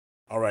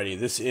Alrighty,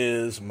 this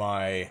is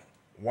my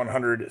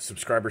 100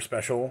 subscriber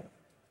special.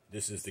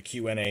 This is the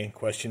Q&A,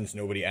 questions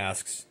nobody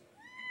asks.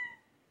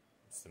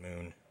 It's the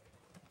moon.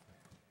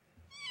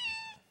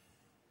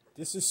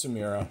 This is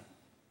Samira.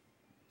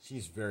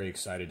 She's very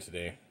excited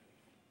today.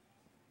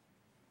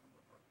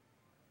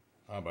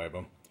 Hi,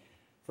 Bible.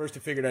 First, I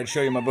figured I'd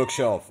show you my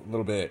bookshelf a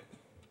little bit.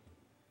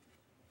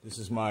 This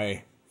is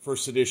my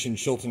first edition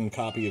Chilton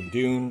copy of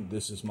Dune.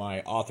 This is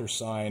my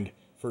author-signed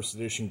first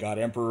edition God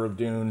Emperor of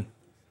Dune.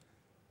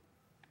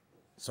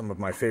 Some of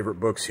my favorite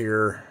books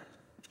here.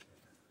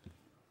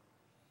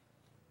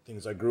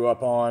 Things I grew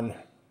up on.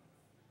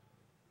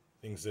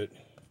 Things that,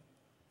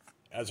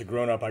 as a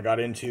grown-up, I got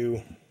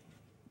into.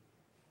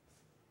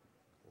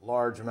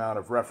 Large amount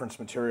of reference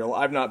material.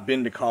 I've not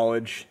been to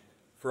college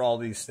for all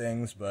these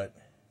things, but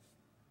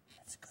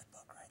it's a good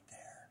book right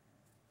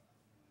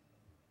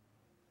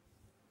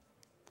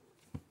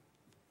there.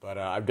 But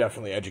I've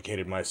definitely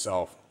educated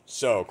myself.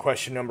 So,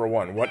 question number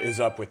one, what is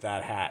up with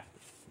that hat?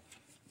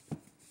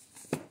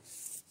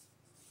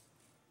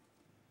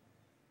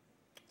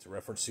 It's a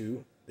reference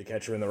to The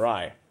Catcher in the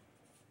Rye.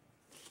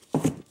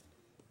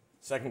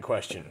 Second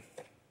question,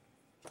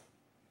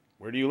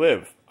 where do you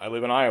live? I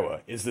live in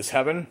Iowa. Is this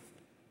heaven?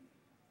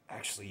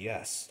 Actually,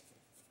 yes.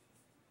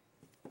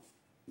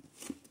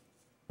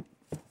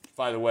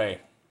 By the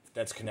way,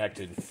 that's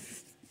connected.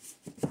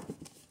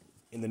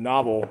 In the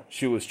novel,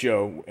 Shoeless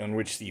Joe, on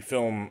which the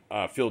film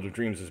Field of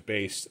Dreams is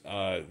based,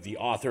 the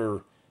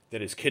author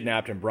that is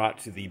kidnapped and brought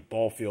to the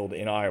ball field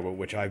in Iowa,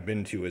 which I've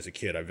been to as a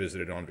kid, I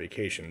visited on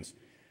vacations,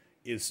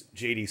 is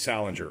J.D.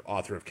 Salinger,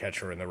 author of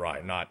Catcher in the Rye,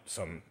 not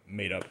some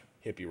made-up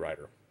hippie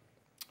writer.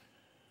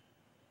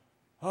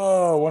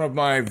 Oh, one of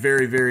my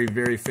very, very,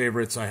 very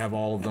favorites. I have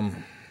all of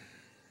them.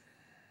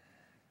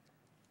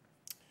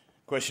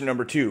 Question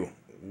number two.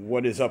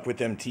 What is up with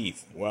them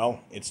teeth? Well,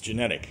 it's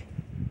genetic.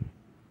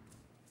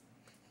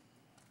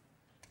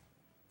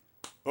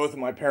 Both of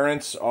my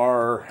parents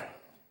are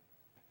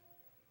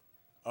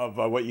of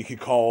what you could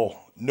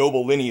call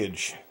noble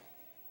lineage.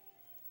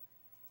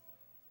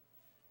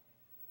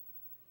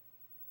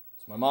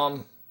 It's my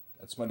mom,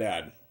 that's my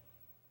dad.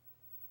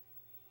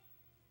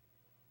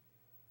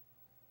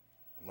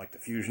 I'm like the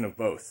fusion of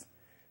both.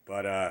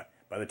 But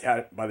by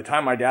the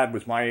time my dad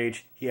was my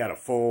age, he had a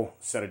full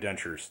set of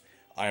dentures.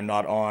 I am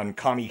not on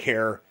commie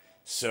care,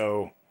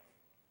 so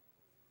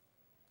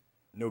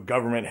no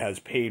government has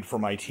paid for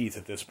my teeth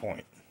at this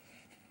point.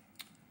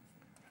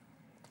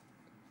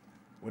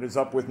 What is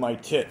up with my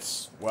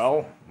tits?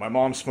 Well, my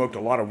mom smoked a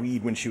lot of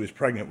weed when she was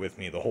pregnant with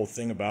me. The whole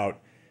thing about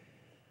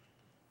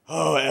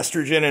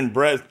estrogen and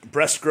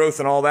breast growth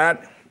and all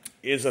that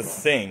is a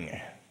thing.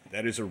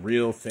 That is a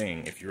real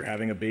thing. If you're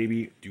having a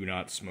baby, do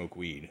not smoke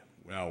weed.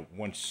 Well,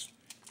 once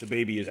the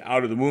baby is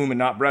out of the womb and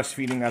not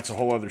breastfeeding, that's a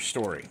whole other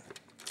story.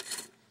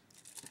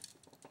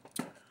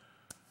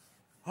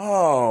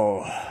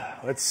 Oh,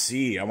 let's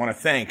see. I want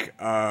to thank,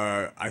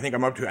 I think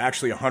I'm up to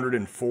actually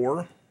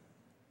 104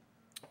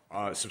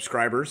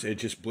 subscribers. It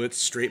just blitzed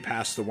straight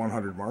past the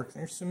 100 mark.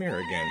 There's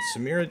Samira again.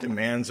 Samira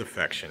demands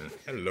affection.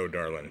 Hello,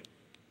 darling.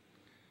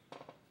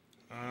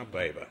 Ah,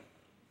 baby.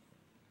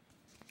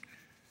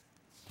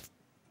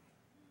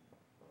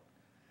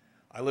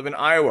 I live in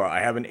Iowa. I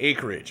have an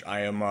acreage.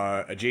 I am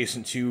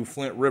adjacent to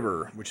Flint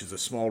River, which is a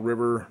small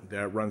river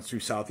that runs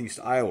through southeast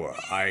Iowa.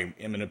 I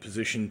am in a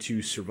position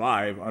to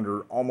survive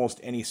under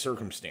almost any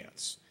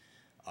circumstance.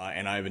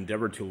 And I've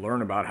endeavored to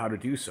learn about how to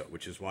do so,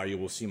 which is why you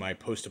will see my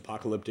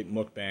post-apocalyptic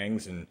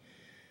mukbangs. And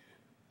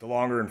the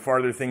longer and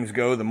farther things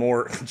go, the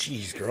more,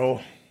 geez,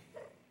 girl,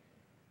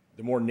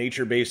 the more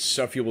nature-based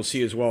stuff you will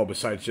see as well,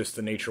 besides just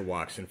the nature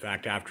walks. In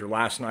fact, after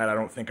last night, I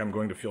don't think I'm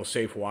going to feel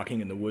safe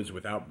walking in the woods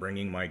without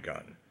bringing my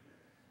gun.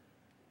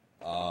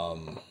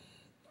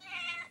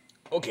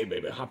 Okay,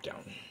 baby, hop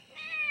down.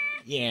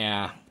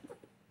 Yeah.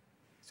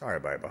 Sorry,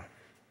 baby.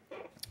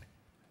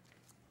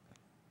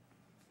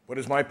 What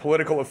is my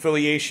political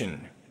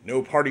affiliation?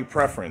 No party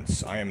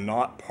preference. I am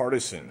not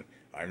partisan.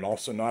 I'm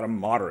also not a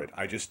moderate.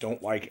 I just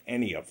don't like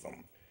any of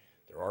them.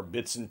 There are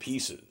bits and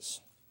pieces.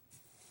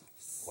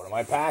 What am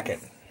I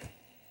packing?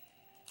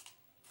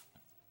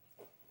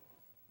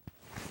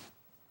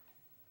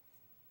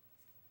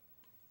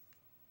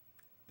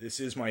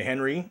 This is my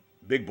Henry,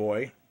 big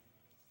boy.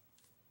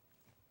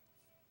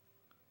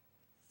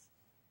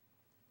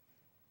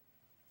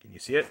 Can you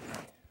see it?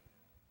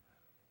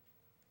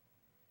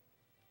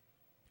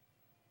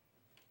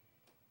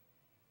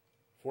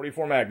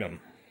 .44 Magnum.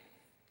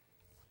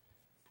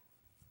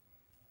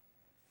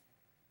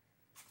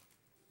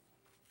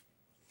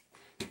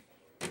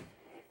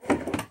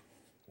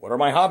 What are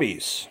my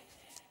hobbies?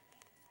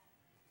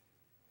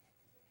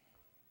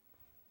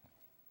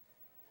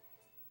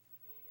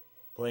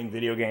 Playing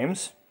video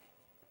games.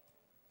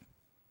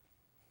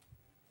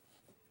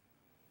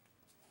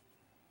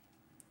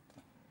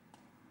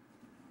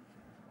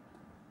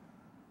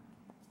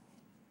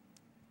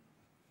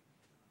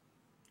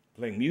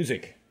 Playing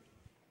music.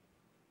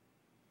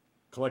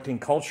 Collecting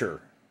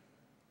culture.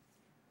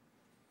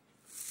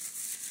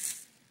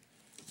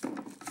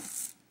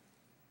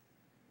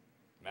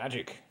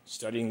 Magic.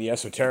 Studying the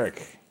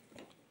esoteric.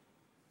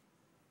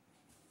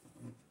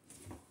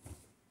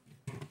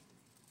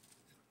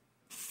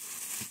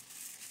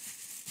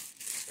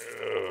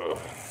 Ugh.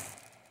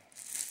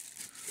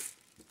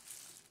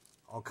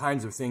 All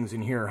kinds of things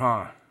in here,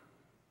 huh?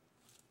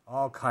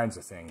 All kinds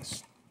of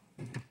things.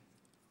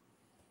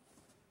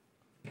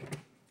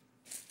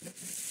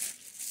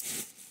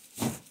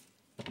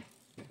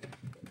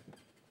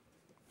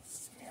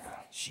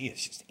 She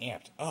is just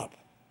amped up.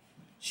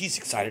 She's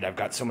excited I've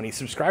got so many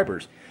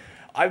subscribers.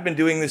 I've been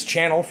doing this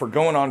channel for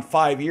going on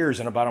 5 years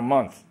in about a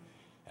month,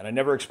 and I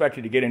never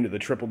expected to get into the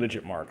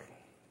triple-digit mark.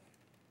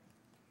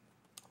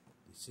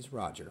 This is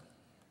Roger.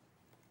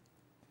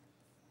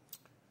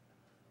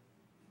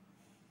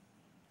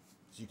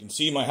 As you can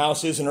see, my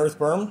house is an earth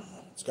berm.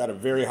 It's got a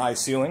very high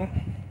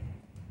ceiling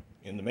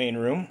in the main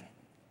room,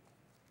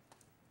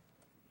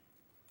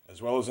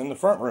 as well as in the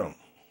front room.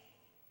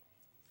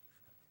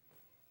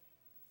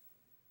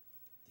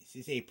 This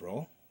is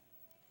April.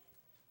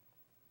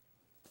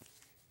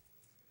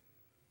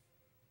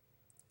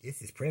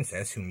 This is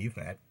Princess, whom you've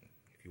met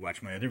if you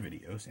watch my other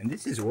videos. And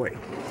this is Oi.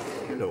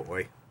 Hello,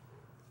 Oi.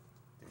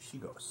 There she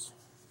goes.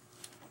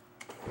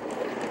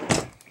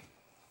 And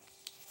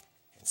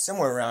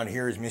somewhere around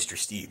here is Mr.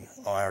 Steve.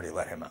 Oh, I already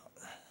let him out.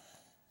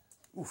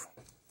 Oof.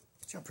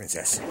 Good job,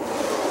 Princess.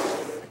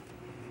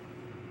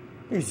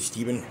 Here's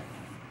Steven.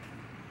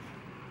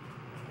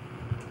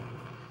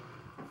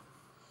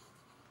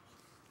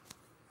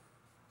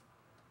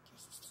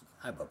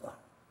 Hi, Bubba.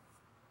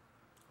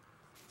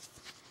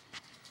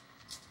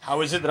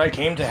 How is it that I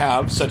came to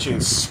have such a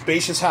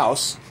spacious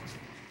house,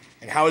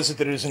 and how is it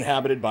that it is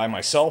inhabited by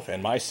myself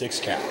and my 6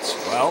 cats?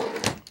 Well,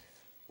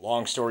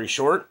 long story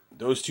short,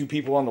 those 2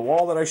 people on the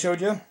wall that I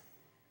showed you,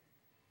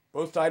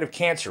 both died of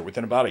cancer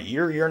within about a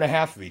year and a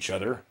half of each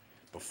other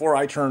before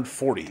I turned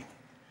 40.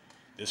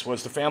 This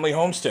was the family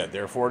homestead,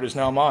 therefore it is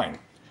now mine.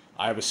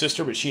 I have a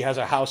sister, but she has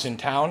a house in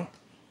town.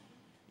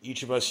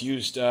 Each of us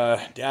used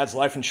Dad's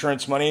life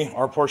insurance money,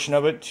 our portion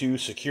of it, to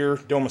secure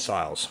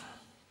domiciles.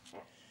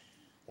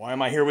 Why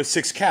am I here with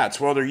 6 cats?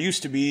 Well, there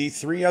used to be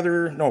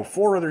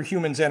 4 other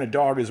humans and a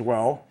dog as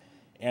well.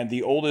 And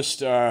the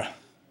oldest of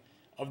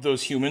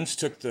those humans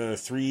took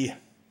the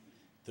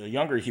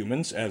younger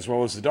humans, as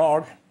well as the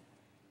dog,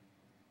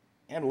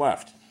 and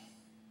left.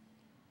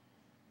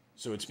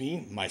 So it's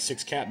me, my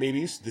 6 cat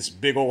babies, this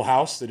big old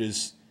house that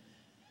is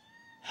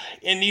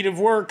in need of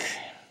work.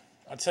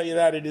 I'll tell you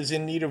that, it is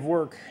in need of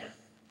work.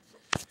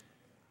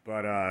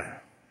 But,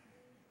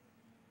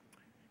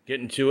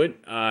 getting to it,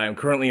 I'm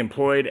currently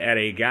employed at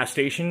a gas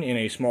station in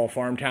a small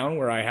farm town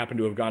where I happen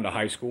to have gone to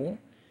high school.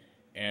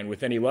 And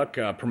with any luck,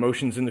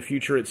 promotions in the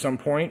future at some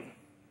point.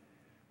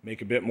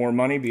 Make a bit more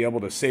money, be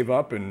able to save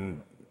up,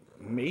 and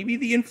maybe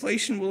the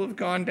inflation will have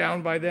gone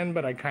down by then,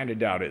 but I kind of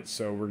doubt it,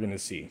 so we're going to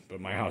see.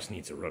 But my house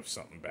needs a roof,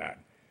 something bad.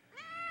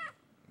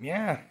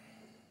 Yeah.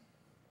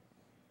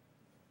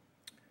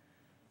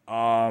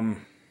 Were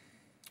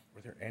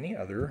there any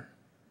other...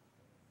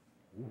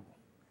 Ooh.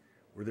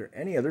 Were there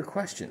any other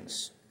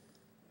questions?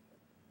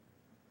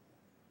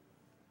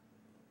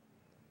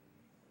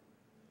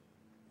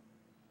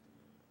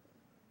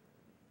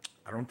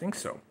 I don't think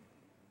so.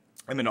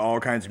 I'm into all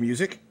kinds of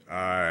music.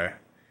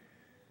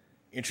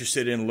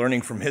 Interested in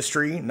learning from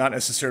history, not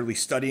necessarily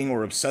studying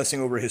or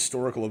obsessing over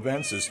historical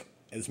events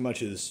as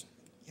much as...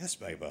 Yes,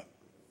 Baba.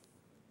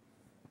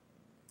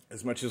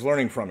 As much as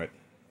learning from it.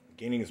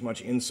 Gaining as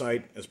much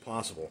insight as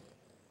possible.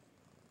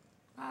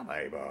 Ah,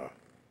 Baba.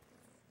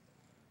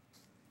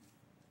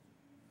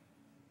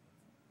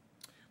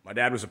 My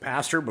dad was a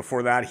pastor.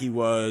 Before that, he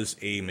was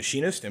a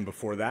machinist. And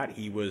before that,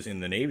 he was in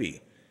the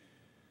Navy.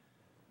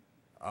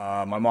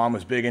 My mom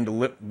was big into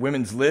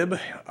women's lib.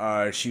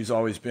 She's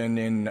always been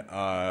in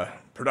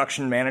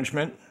production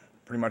management,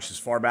 pretty much as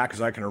far back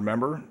as I can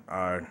remember.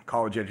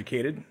 College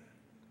educated.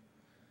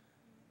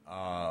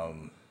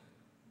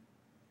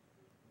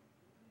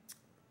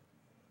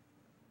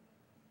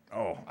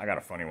 Oh, I got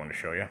a funny one to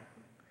show you.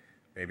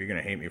 Baby, you're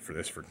going to hate me for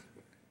this, for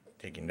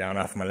taking down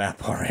off my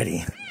lap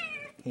already.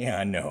 Yeah,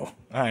 I know.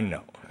 I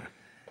know.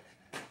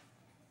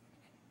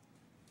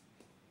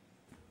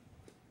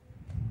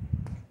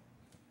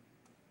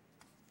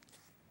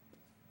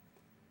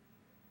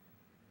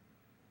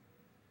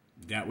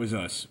 That was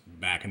us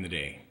back in the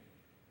day.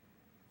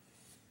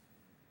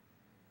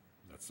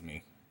 That's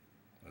me.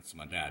 That's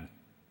my dad.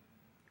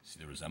 See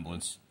the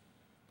resemblance?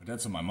 But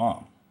that's of my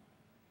mom.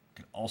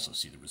 You can also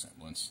see the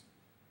resemblance.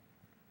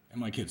 And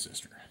my kid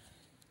sister.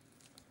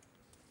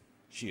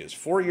 She is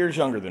 4 years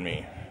younger than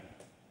me.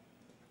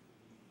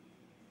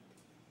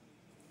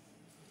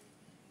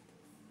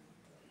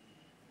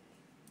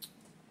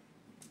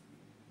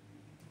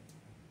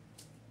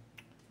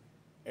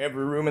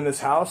 Every room in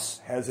this house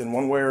has in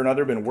one way or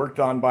another been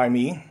worked on by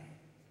me. In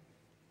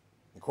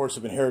the course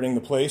of inheriting the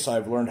place,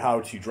 I've learned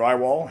how to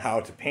drywall, how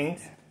to paint,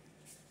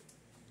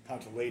 how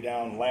to lay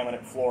down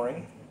laminate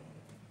flooring,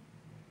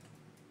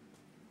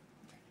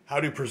 how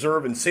to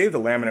preserve and save the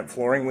laminate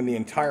flooring when the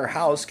entire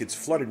house gets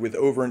flooded with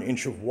over an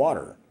inch of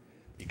water.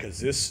 Because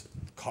this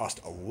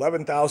cost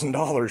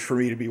 $11,000 for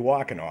me to be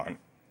walking on.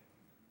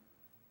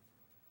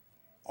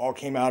 All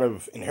came out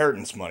of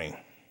inheritance money.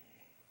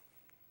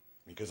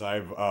 Because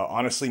I've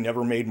honestly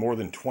never made more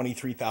than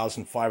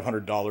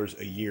 $23,500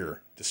 a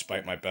year,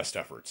 despite my best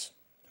efforts.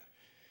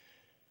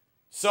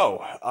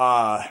 So,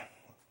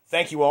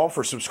 thank you all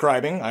for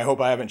subscribing. I hope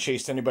I haven't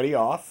chased anybody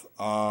off.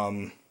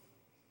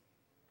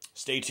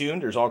 Stay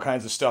tuned. There's all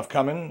kinds of stuff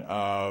coming.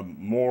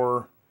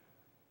 More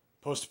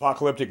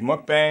post-apocalyptic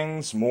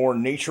mukbangs, more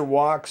nature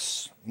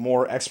walks,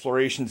 more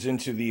explorations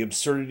into the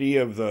absurdity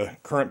of the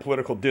current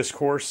political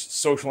discourse,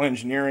 social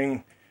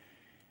engineering,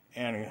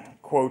 and,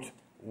 quote,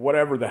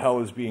 whatever the hell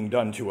is being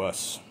done to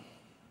us.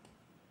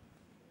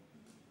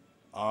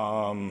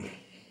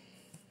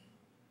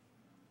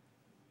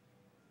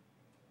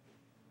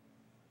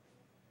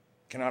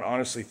 Cannot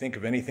honestly think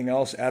of anything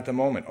else at the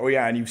moment. Oh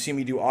yeah, and you've seen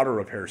me do auto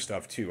repair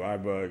stuff too.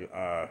 I'm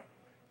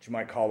what you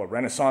might call a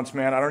Renaissance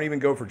man. I don't even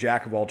go for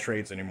jack of all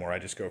trades anymore. I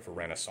just go for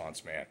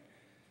Renaissance man.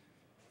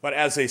 But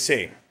as they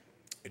say,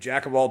 a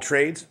jack of all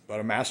trades,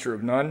 but a master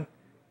of none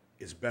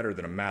is better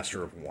than a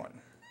master of one.